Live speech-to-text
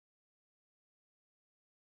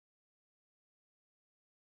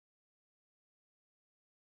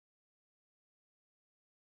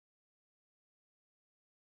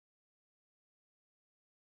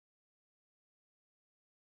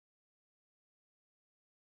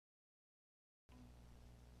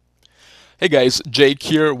Hey guys, Jake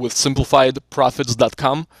here with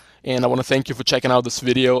SimplifiedProfits.com, and I want to thank you for checking out this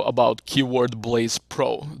video about Keyword Blaze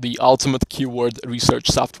Pro, the ultimate keyword research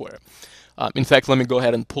software. In fact, let me go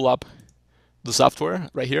ahead and pull up the software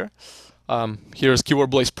right here. Here's Keyword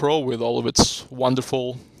Blaze Pro with all of its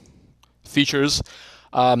wonderful features.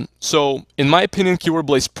 So in my opinion, Keyword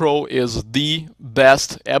Blaze Pro is the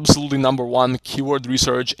best, absolutely #1 keyword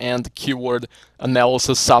research and keyword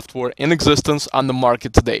analysis software in existence on the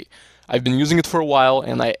market today. I've been using it for a while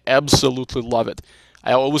and I absolutely love it.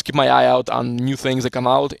 I always keep my eye out on new things that come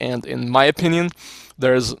out, and in my opinion,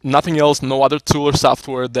 there's nothing else, no other tool or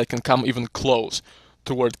software that can come even close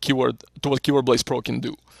to what Keyword Blaze Pro can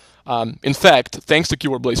do. In fact, thanks to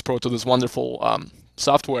Keyword Blaze Pro, to this wonderful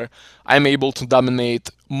software, I'm able to dominate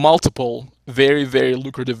multiple very, very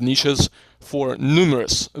lucrative niches for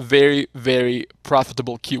numerous very, very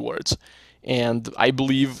profitable keywords. And I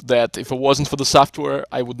believe that if it wasn't for the software,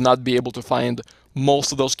 I would not be able to find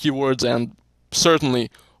most of those keywords, and certainly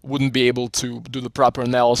wouldn't be able to do the proper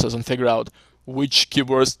analysis and figure out which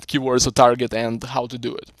keywords to target and how to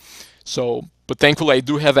do it. So, but thankfully I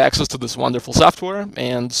do have access to this wonderful software,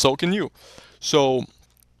 and so can you. So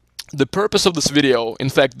the purpose of this video, in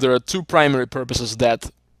fact, there are two primary purposes that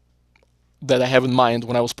I have in mind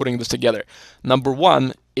when I was putting this together. Number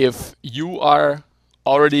one, if you are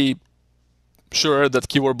already sure that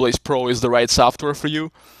Keyword Blaze Pro is the right software for you,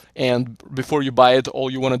 and before you buy it, all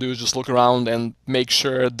you want to do is just look around and make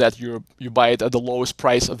sure that you buy it at the lowest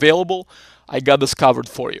price available, I got this covered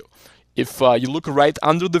for you. If you look right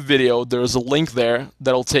under the video, there's a link there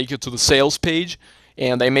that'll take you to the sales page,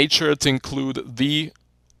 and I made sure to include the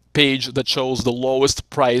page that shows the lowest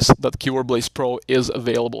price that Keyword Blaze Pro is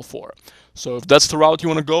available for. So if that's the route you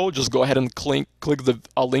want to go, just go ahead and click the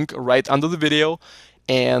link right under the video,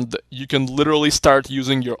 and you can literally start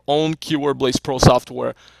using your own Keyword Blaze Pro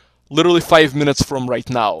software literally 5 minutes from right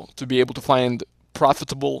now to be able to find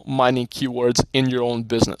profitable mining keywords in your own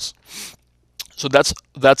business. So that's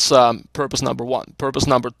purpose number one. Purpose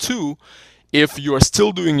number two, if you are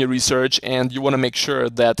still doing your research and you want to make sure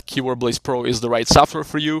that Keyword Blaze Pro is the right software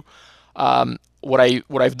for you, what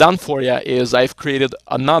I've done for you is I've created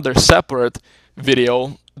another separate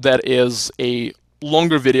video that is a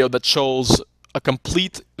longer video that shows a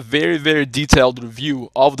complete, very, very detailed review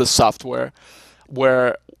of the software,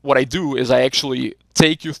 where what I do is I actually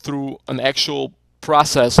take you through an actual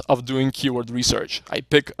process of doing keyword research. I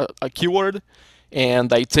pick a keyword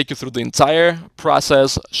and I take you through the entire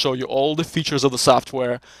process, show you all the features of the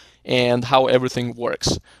software and how everything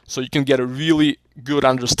works. So you can get a really good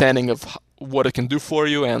understanding of what it can do for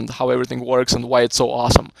you and how everything works and why it's so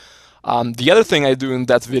awesome. The other thing I do in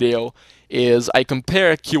that video is I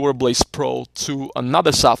compare Keyword Blaze Pro to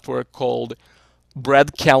another software called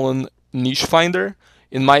Brad Callen Niche Finder.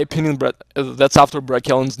 In my opinion, that software, Brad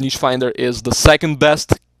Callen's Niche Finder, is the second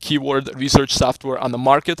best keyword research software on the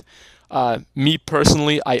market. Me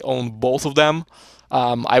personally, I own both of them.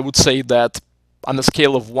 I would say that on a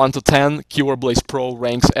scale of 1 to 10, Keyword Blaze Pro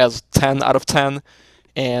ranks as 10 out of 10,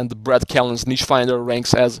 and Brad Callen's Niche Finder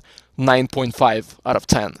ranks as 9.5 out of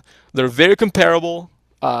 10. They're very comparable,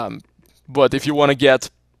 but if you want to get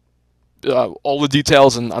all the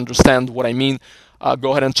details and understand what I mean,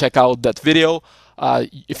 go ahead and check out that video.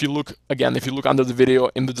 If you look under the video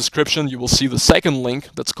in the description, you will see the second link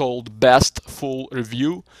that's called Best Full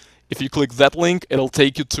Review. If you click that link, it'll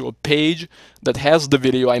take you to a page that has the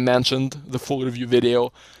video I mentioned, the full review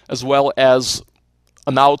video, as well as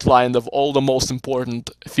an outline of all the most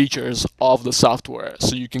important features of the software,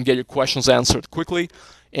 so you can get your questions answered quickly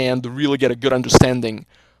and really get a good understanding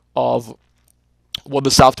of what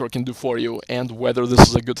the software can do for you and whether this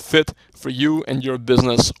is a good fit for you and your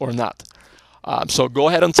business or not. So go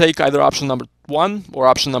ahead and take either option number 1 or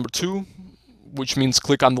option number 2, which means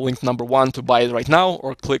click on the link number 1 to buy it right now,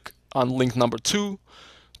 or click on link number 2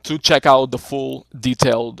 to check out the full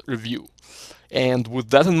detailed review. And with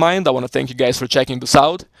that in mind, I want to thank you guys for checking this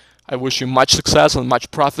out. I wish you much success and much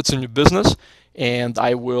profits in your business, and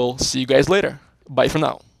I will see you guys later. Bye for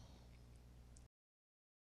now.